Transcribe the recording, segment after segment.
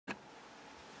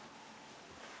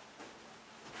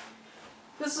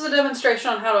This is a demonstration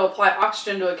on how to apply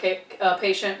oxygen to a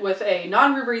patient with a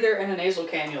non-rebreather and a nasal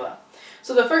cannula.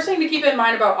 So the first thing to keep in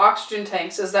mind about oxygen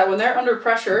tanks is that when they're under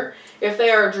pressure, if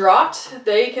they are dropped,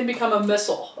 they can become a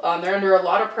missile. They're under a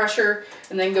lot of pressure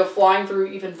and they can go flying through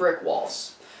even brick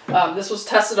walls. This was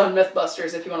tested on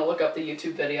Mythbusters if you want to look up the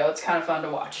YouTube video. It's kind of fun to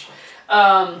watch.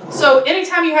 So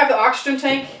anytime you have the oxygen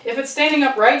tank, if it's standing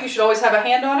upright, you should always have a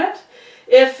hand on it.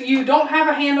 If you don't have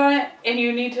a hand on it and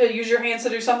you need to use your hands to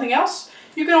do something else,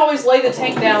 you can always lay the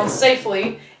tank down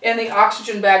safely in the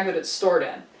oxygen bag that it's stored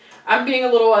in. I'm being a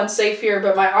little unsafe here,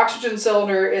 but my oxygen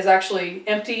cylinder is actually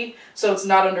empty, so it's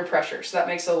not under pressure, so that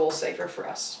makes it a little safer for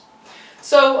us.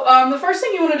 So the first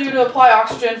thing you want to do to apply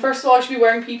oxygen, first of all, you should be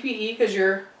wearing PPE because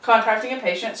you're contacting a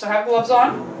patient, so have gloves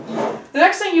on. The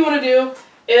next thing you want to do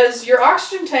is your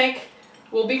oxygen tank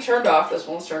will be turned off. This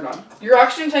one's turned on. Your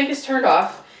oxygen tank is turned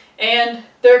off, and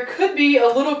there could be a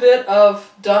little bit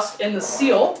of dust in the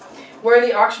seal where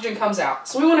the oxygen comes out.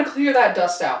 So we want to clear that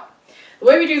dust out. The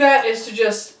way we do that is to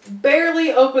just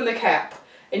barely open the cap,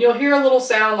 and you'll hear a little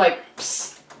sound like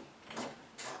psst.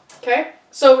 Okay?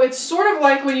 So it's sort of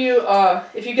like when you,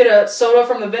 if you get a soda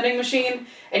from the vending machine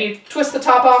and you twist the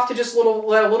top off to just let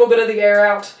a little bit of the air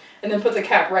out and then put the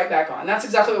cap right back on. That's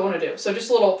exactly what we want to do. So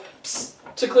just a little psst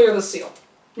to clear the seal.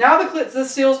 Now the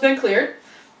seal's been cleared,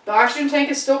 the oxygen tank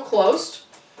is still closed.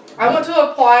 I want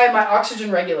to apply my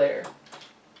oxygen regulator.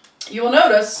 You will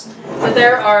notice that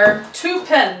there are two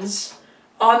pins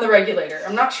on the regulator.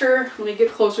 I'm not sure, let me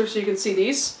get closer so you can see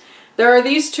these. There are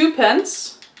these two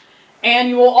pins, and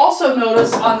you will also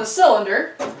notice on the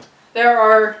cylinder there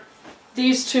are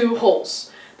these two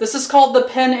holes. This is called the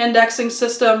pin indexing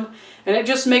system, and it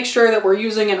just makes sure that we're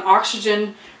using an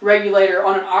oxygen regulator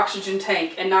on an oxygen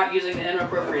tank and not using the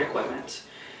inappropriate equipment.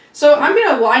 So I'm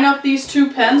going to line up these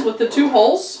two pins with the two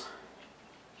holes.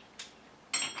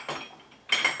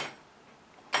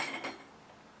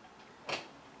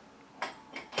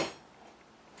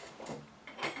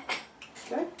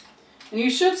 Okay. And you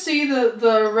should see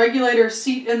the regulator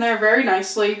seat in there very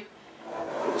nicely.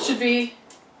 It should be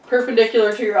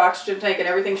perpendicular to your oxygen tank and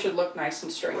everything should look nice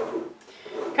and straight.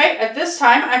 Okay, at this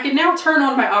time I can now turn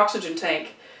on my oxygen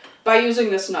tank by using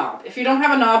this knob. If you don't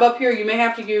have a knob up here, you may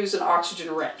have to use an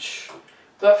oxygen wrench.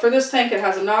 But for this tank it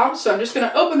has a knob, so I'm just going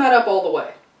to open that up all the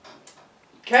way.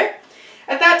 Okay?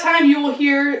 At that time you will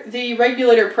hear the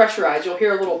regulator pressurize. You'll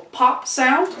hear a little pop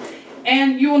sound,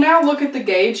 and you will now look at the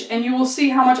gauge and you will see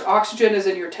how much oxygen is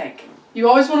in your tank. You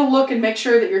always want to look and make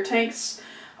sure that your tanks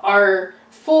are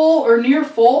full or near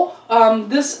full.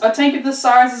 A tank of this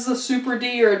size is a Super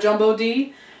D or a Jumbo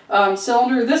D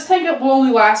cylinder. This tank will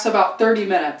only last about 30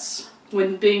 minutes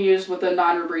when being used with a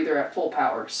non-rebreather at full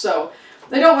power. So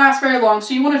they don't last very long,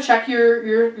 so you want to check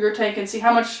your tank and see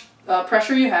how much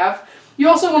pressure you have. You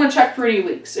also want to check for any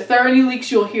leaks. If there are any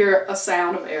leaks, you'll hear a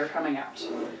sound of air coming out.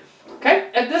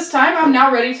 Okay, at this time I'm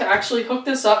now ready to actually hook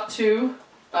this up to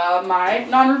my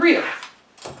non-rebreather.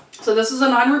 So this is a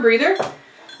non-rebreather.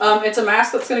 It's a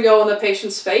mask that's going to go on the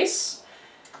patient's face.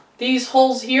 These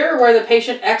holes here are where the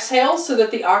patient exhales so that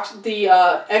the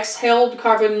exhaled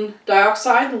carbon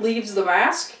dioxide leaves the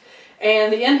mask,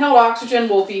 and the inhaled oxygen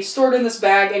will be stored in this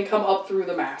bag and come up through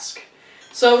the mask.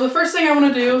 So the first thing I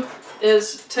want to do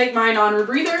is take my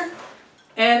non-rebreather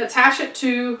and attach it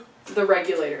to the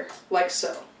regulator, like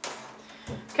so.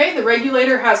 Okay, the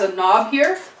regulator has a knob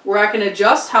here where I can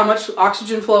adjust how much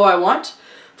oxygen flow I want.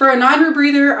 For a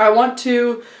non-rebreather, I want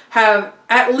to have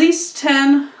at least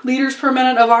 10 liters per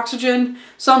minute of oxygen.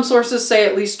 Some sources say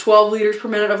at least 12 liters per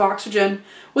minute of oxygen,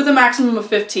 with a maximum of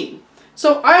 15.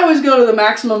 So I always go to the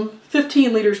maximum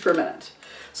 15 liters per minute.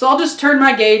 So I'll just turn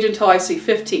my gauge until I see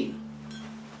 15.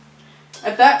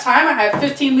 At that time, I have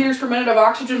 15 liters per minute of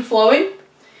oxygen flowing.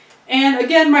 And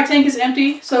again, my tank is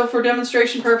empty, so for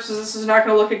demonstration purposes, this is not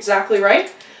going to look exactly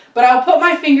right. But I'll put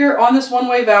my finger on this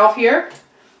one-way valve here,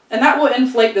 and that will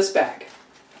inflate this bag.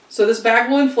 So this bag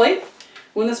will inflate.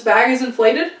 When this bag is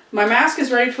inflated, my mask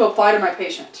is ready to apply to my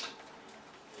patient.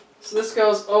 So this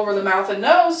goes over the mouth and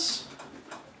nose,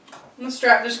 and the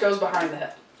strap just goes behind the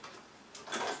head.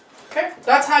 Okay,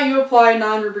 that's how you apply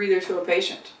non-rebreather to a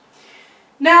patient.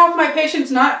 Now, if my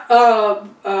patient's not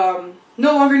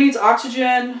no longer needs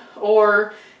oxygen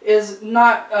or is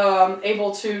not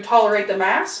able to tolerate the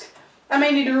mask, I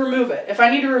may need to remove it. If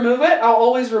I need to remove it, I'll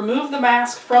always remove the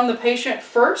mask from the patient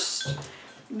first,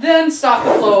 then stop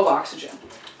the flow of oxygen.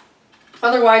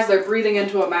 Otherwise, they're breathing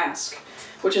into a mask,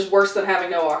 which is worse than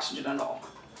having no oxygen at all.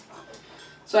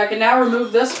 So I can now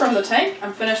remove this from the tank.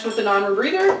 I'm finished with the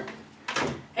non-rebreather,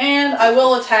 and I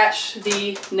will attach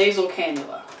the nasal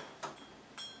cannula.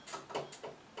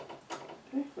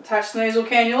 Okay, attach the nasal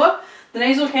cannula. The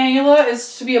nasal cannula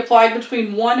is to be applied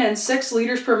between 1 and 6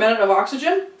 liters per minute of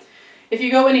oxygen. If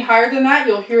you go any higher than that,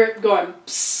 you'll hear it going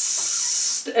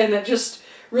psst, and it just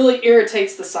really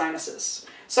irritates the sinuses.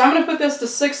 So I'm going to put this to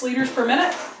 6 liters per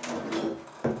minute.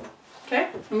 Okay,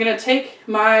 I'm going to take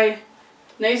my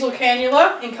nasal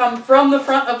cannula and come from the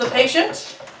front of the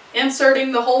patient,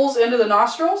 inserting the holes into the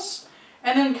nostrils,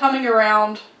 and then coming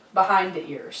around behind the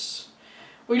ears.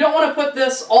 We don't want to put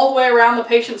this all the way around the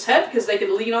patient's head because they could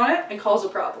lean on it and cause a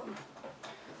problem.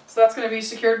 So that's going to be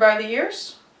secured by the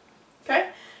ears. Okay.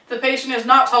 If the patient is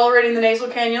not tolerating the nasal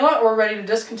cannula or ready to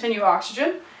discontinue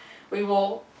oxygen, we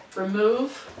will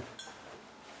remove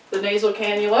the nasal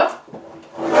cannula,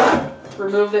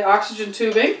 remove the oxygen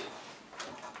tubing,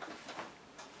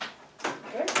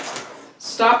 okay.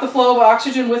 Stop the flow of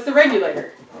oxygen with the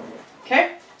regulator.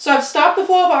 Okay, so I've stopped the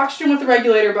flow of oxygen with the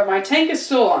regulator, but my tank is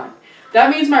still on. That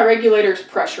means my regulator is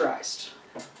pressurized.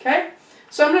 Okay,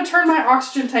 so I'm going to turn my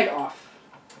oxygen tank off.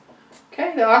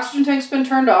 Okay, the oxygen tank's been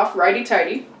turned off,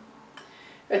 righty-tighty.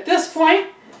 At this point,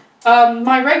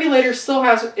 my regulator still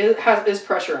is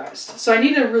pressurized. So I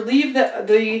need to relieve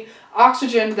the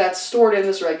oxygen that's stored in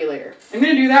this regulator. I'm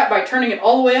going to do that by turning it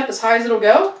all the way up as high as it'll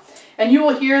go, and you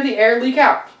will hear the air leak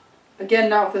out. Again,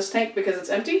 not with this tank because it's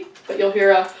empty, but you'll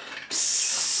hear a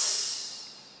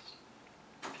psss.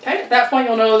 Okay, at that point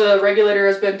you'll know the regulator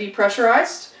has been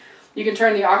depressurized. You can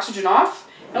turn the oxygen off,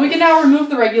 and we can now remove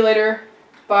the regulator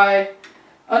by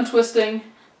untwisting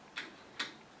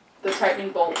the tightening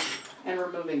bolt and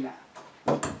removing that.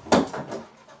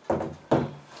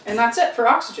 And that's it for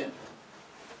oxygen.